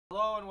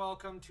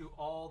welcome to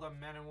all the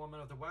men and women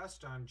of the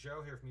West. I'm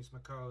Joe here from East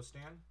Macau,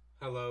 Stan.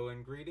 Hello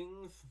and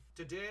greetings.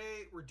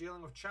 Today we're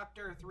dealing with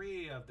Chapter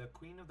 3 of The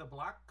Queen of the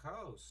Black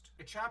Coast.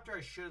 A chapter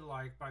I should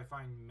like, but I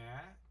find meh,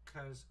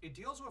 because it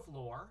deals with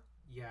lore,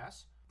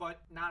 yes,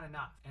 but not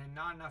enough, and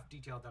not enough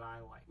detail that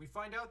I like. We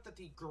find out that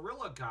the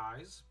gorilla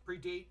guys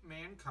predate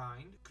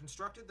mankind,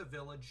 constructed the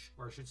village,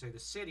 or I should say the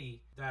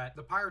city, that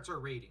the pirates are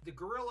raiding. The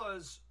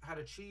gorillas had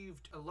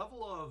achieved a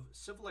level of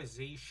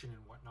civilization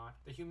and whatnot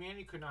that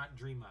humanity could not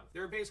dream of. They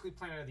were basically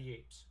Planet of the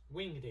Apes,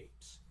 winged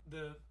apes.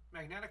 The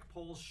magnetic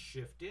poles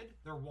shifted,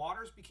 their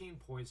waters became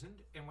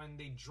poisoned, and when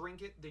they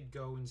drink it, they'd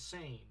go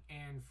insane.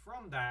 And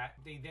from that,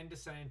 they then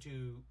descend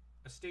into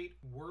a state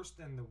worse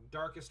than the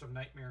darkest of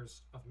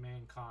nightmares of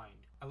mankind.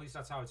 At least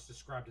that's how it's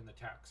described in the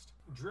text.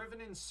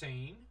 Driven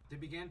insane, they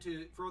began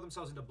to throw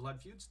themselves into blood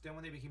feuds. Then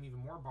when they became even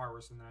more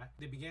barbarous than that,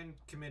 they began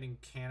committing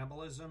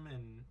cannibalism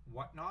and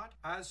whatnot.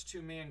 As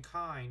to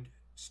mankind,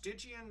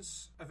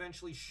 Stygians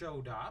eventually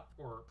showed up,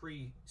 or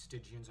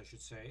pre-Stygians I should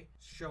say,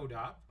 showed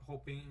up,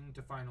 hoping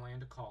to find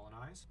land to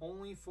colonize,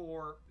 only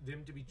for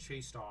them to be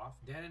chased off.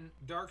 Then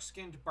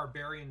dark-skinned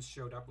barbarians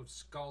showed up with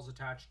skulls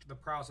attached to the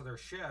prows of their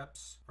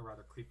ships, a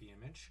rather creepy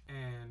image,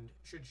 and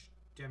should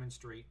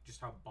demonstrate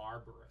just how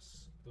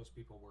barbarous those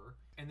people were.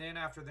 And then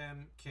after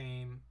them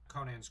came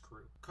Conan's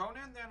crew.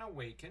 Conan then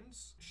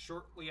awakens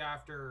shortly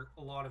after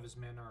a lot of his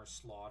men are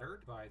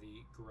slaughtered by the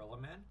gorilla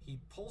men. He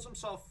pulls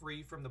himself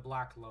free from the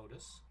Black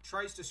Lotus,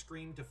 tries to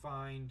scream to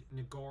find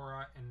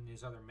Nagora and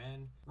his other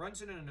men,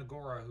 runs into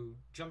Nagora, who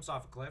jumps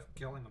off a cliff,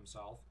 killing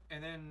himself,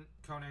 and then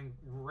Conan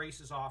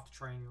races off to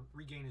try and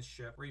regain his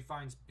ship, where he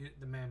finds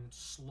the men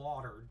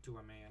slaughtered to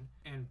a man,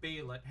 and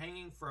Belit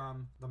hanging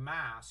from the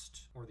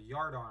mast, or the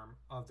yardarm,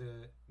 of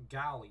the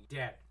galley,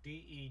 dead.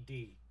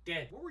 D-E-D.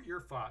 Dead. What were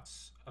your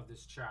thoughts of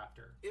this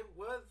chapter? It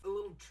was a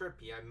little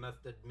trippy, I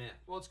must admit.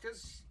 Well, it's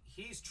because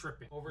he's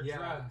tripping over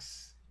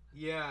drugs.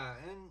 Yeah,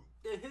 and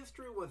the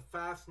history was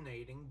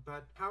fascinating,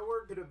 but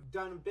Howard could have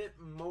done a bit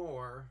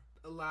more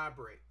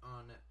elaborate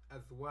on it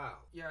as well.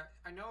 Yeah,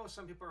 I know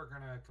some people are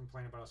going to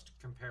complain about us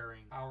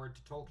comparing Howard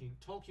to Tolkien.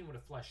 Tolkien would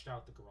have fleshed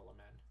out the gorilla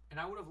men. And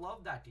I would have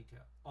loved that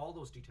detail, all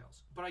those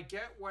details. But I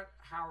get what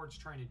Howard's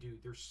trying to do.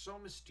 They're so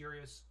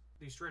mysterious.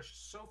 They stretch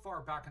so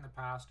far back in the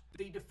past.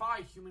 They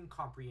defy human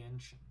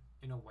comprehension,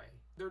 in a way.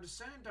 Their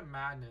descent into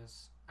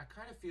madness, I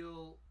kind of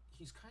feel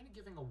he's kind of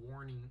giving a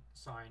warning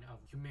sign of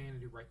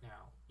humanity right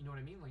now. You know what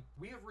I mean? Like,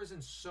 we have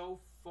risen so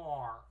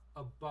far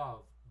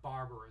above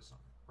barbarism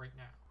right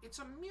now. It's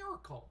a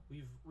miracle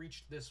we've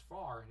reached this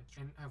far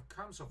and have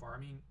come so far.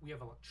 I mean, we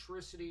have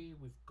electricity,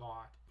 we've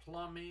got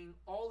plumbing.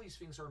 All these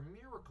things are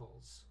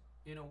miracles.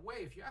 In a way,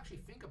 if you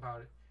actually think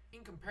about it,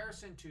 in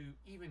comparison to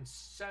even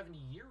 70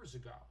 years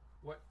ago,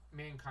 what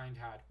mankind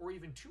had, or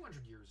even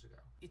 200 years ago.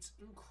 It's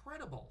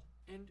incredible.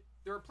 And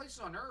there are places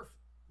on Earth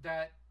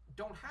that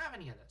don't have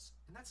any of this.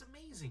 And that's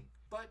amazing.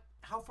 But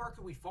how far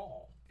could we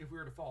fall if we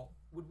were to fall?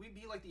 Would we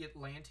be like the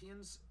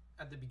Atlanteans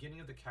at the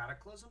beginning of the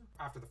cataclysm?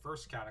 After the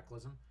first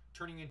cataclysm,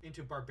 turning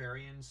into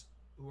barbarians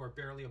who are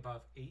barely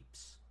above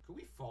apes? Could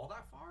we fall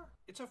that far?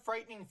 It's a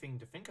frightening thing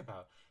to think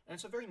about, and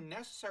it's a very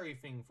necessary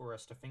thing for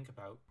us to think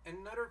about.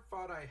 Another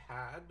thought I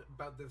had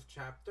about this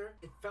chapter,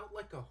 it felt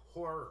like a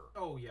horror.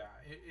 Oh yeah,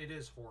 it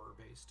is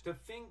horror-based. To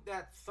think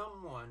that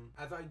someone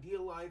as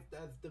idealized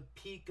as the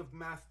peak of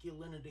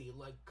masculinity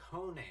like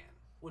Conan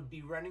would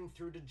be running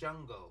through the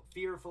jungle,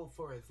 fearful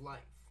for his life.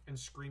 And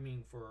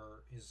screaming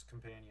for his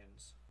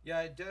companions.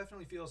 Yeah, it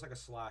definitely feels like a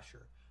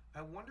slasher.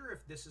 I wonder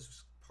if this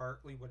is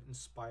partly what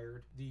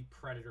inspired the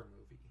Predator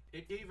movie.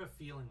 It gave a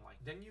feeling like.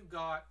 Then you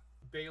got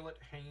Belit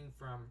hanging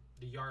from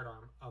the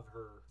yardarm of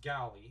her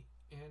galley,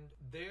 and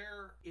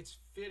there it's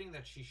fitting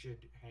that she should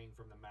hang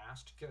from the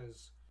mast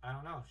because, I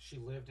don't know, she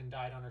lived and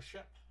died on her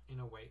ship in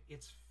a way.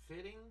 It's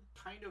fitting,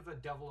 kind of a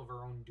devil of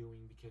her own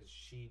doing because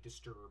she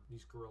disturbed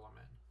these gorilla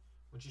men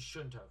when she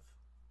shouldn't have.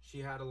 She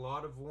had a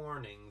lot of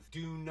warnings.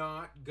 Do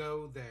not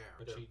go there.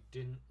 But she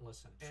didn't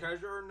listen.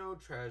 Treasure or no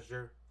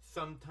treasure,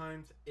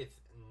 sometimes it's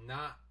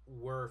not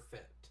worth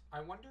it.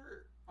 I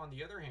wonder, on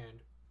the other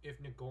hand,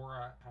 if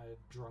Nagora had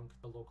drunk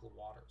the local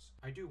waters.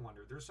 I do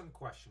wonder. There's some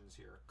questions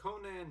here.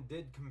 Conan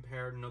did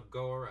compare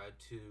Nagora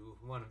to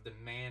one of the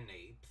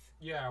man-apes.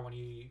 Yeah, when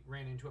he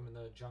ran into him in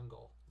the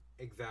jungle.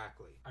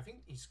 Exactly. I think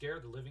he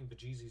scared the living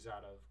bejesus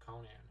out of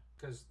Conan.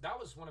 Because that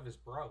was one of his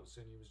bros,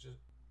 and he was just...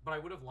 But I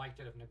would have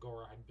liked it if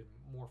Nagora had been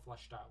more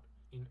fleshed out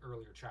in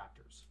earlier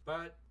chapters.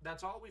 But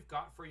that's all we've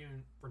got for you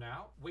for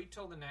now. Wait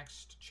till the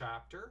next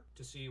chapter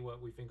to see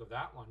what we think of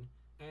that one.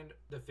 And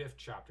the 5th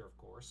chapter, of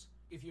course.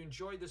 If you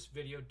enjoyed this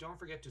video, don't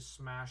forget to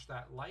smash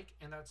that like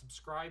and that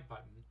subscribe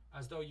button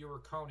as though you were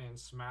Conan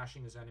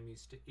smashing his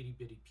enemies to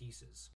itty-bitty pieces.